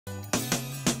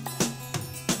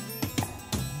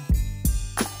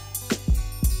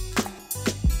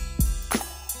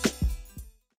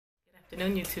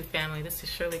afternoon, YouTube family. This is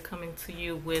Shirley coming to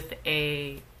you with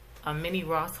a mini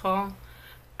Ross haul.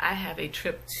 I have a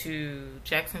trip to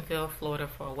Jacksonville, Florida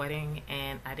for a wedding,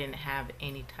 and I didn't have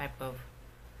any type of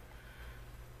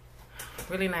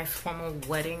really nice formal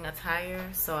wedding attire,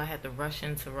 so I had to rush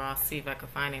into Ross, see if I could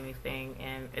find anything,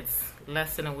 and it's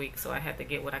less than a week, so I had to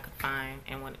get what I could find,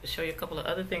 and wanted to show you a couple of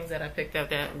other things that I picked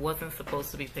up that wasn't supposed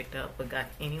to be picked up but got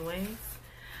anyways.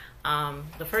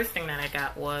 The first thing that I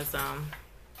got was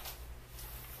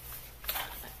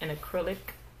an acrylic.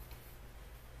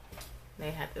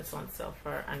 They had this on sale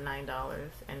for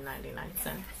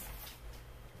 $9.99.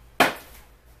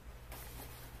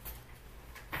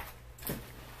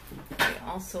 They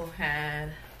also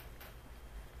had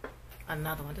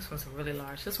another one. This one's really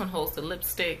large. This one holds the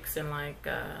lipsticks and like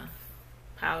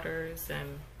powders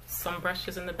and some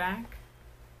brushes in the back.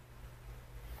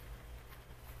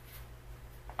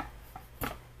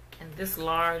 And this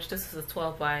large, this is a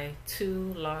 12 by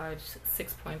 2 large,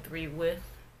 6.3 width.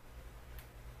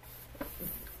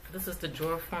 This is the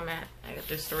drawer format.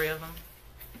 There's 3 of them,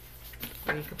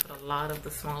 where you can put a lot of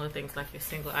the smaller things like your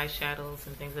single eyeshadows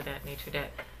and things of that nature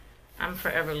that I'm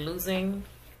forever losing.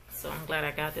 So I'm glad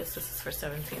I got this. This is for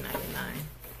 $17.99.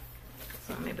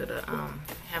 So I'm able to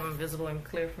have them visible and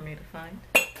clear for me to find.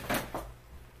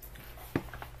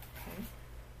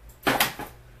 Okay.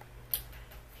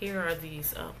 Here are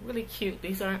these really cute.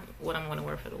 These aren't what I'm going to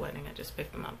wear for the wedding. I just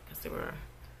picked them up because they were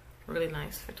really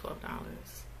nice for $12.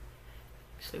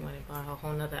 Actually went and bought a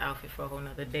whole nother outfit for a whole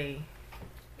nother day.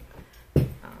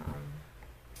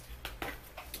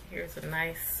 Here's a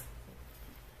nice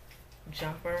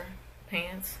jumper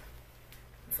pants.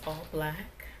 It's all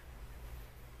black.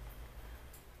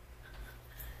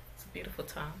 It's a beautiful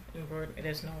top.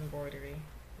 There's no embroidery.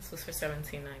 This was for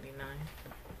 $17.99.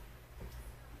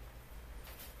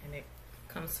 And it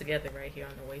comes together right here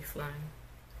on the waistline.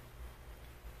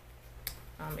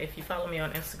 If you follow me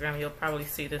on Instagram, you'll probably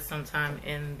see this sometime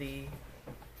in the...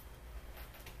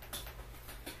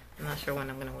 I'm not sure when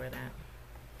I'm going to wear that.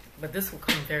 But this will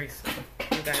come very soon.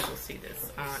 You guys will see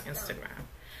this on Instagram.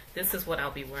 This is what I'll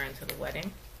be wearing to the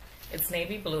wedding. It's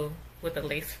navy blue with a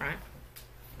lace front.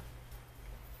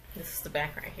 This is the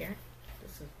back right here.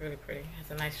 This is really pretty. It has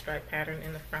a nice stripe pattern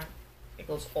in the front. It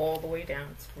goes all the way down.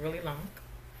 It's really long.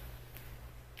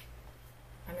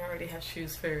 And I already have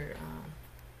shoes for...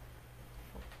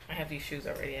 I have these shoes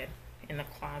already in the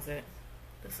closet.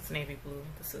 This is navy blue.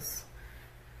 This is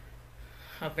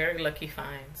a very lucky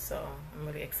find, so I'm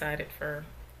really excited for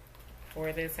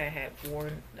this. I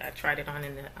tried it on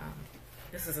in the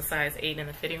this is a size 8 in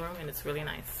the fitting room, and it's really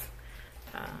nice.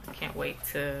 I can't wait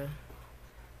to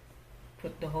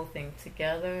put the whole thing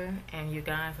together. And you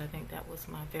guys, I think that was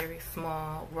my very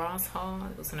small Ross haul.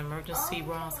 It was an emergency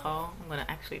Ross haul. I'm going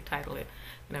to actually title it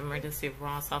an emergency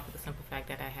Ross haul for the simple fact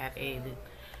that I had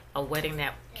a wedding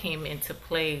that came into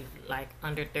play like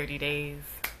under 30 days,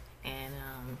 and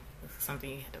this is something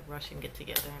you had to rush and get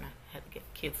together, and I had to get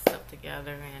kids stuff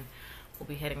together, and we'll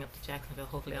be heading up to Jacksonville.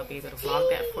 Hopefully I'll be able to vlog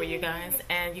that for you guys,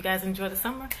 and you guys enjoy the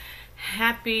summer.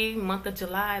 Happy month of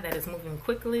July. That is moving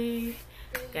quickly.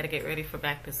 Got to get ready for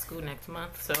back to school next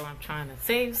month, so I'm trying to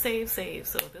save.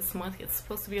 So this month it's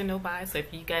supposed to be a no buy, so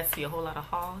if you guys see a whole lot of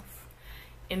hauls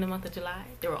in the month of July,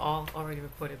 they were all already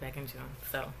recorded back in June.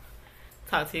 So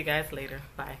talk to you guys later.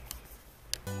 Bye.